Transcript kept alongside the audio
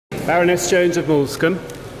Baroness Jones of Moulscombe.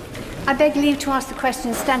 I beg leave to ask the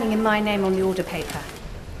question standing in my name on the order paper.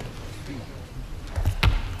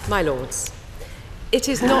 My Lords, it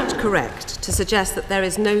is not correct to suggest that there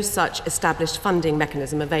is no such established funding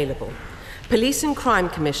mechanism available. Police and crime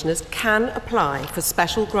commissioners can apply for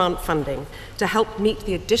special grant funding to help meet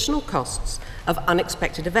the additional costs of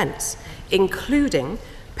unexpected events, including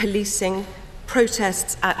policing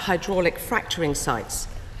protests at hydraulic fracturing sites.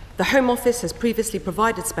 The Home Office has previously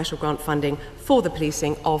provided special grant funding for the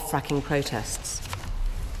policing of fracking protests.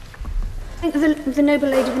 Thank the noble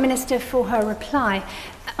lady, the Minister, for her reply.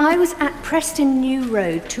 I was at Preston New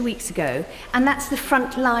Road 2 weeks ago, and that's the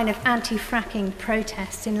front line of anti-fracking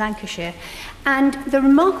protests in Lancashire. And the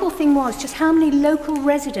remarkable thing was just how many local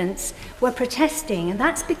residents were protesting, and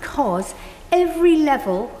that's because every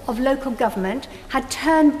level of local government had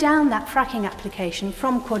turned down that fracking application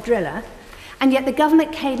from Quadrilla, and yet the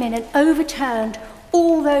government came in and overturned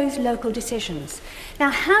all those local decisions.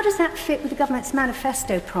 Now, how does that fit with the government's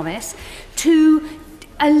manifesto promise to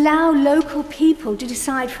allow local people to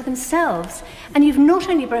decide for themselves? And you've not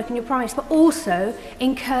only broken your promise, but also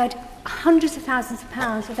incurred hundreds of thousands of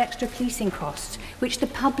pounds of extra policing costs, which the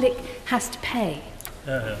public has to pay.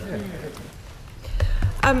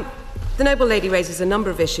 The noble lady raises a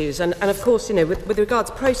number of issues, and of course, with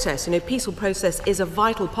regards to process, peaceful process is a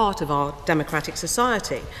vital part of our democratic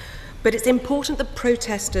society. But it's important that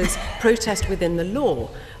protesters protest within the law.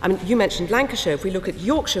 I mean, you mentioned Lancashire. If we look at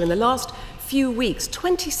Yorkshire, in the last few weeks,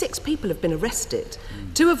 26 people have been arrested,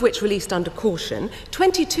 2 of which released under caution.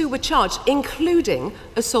 22 were charged, including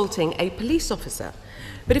assaulting a police officer.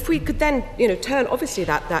 But if we could then, turn, obviously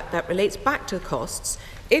that relates back to costs.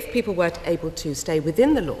 If people were able to stay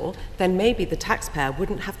within the law, then maybe the taxpayer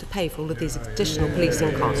wouldn't have to pay for all of these additional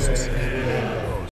policing costs.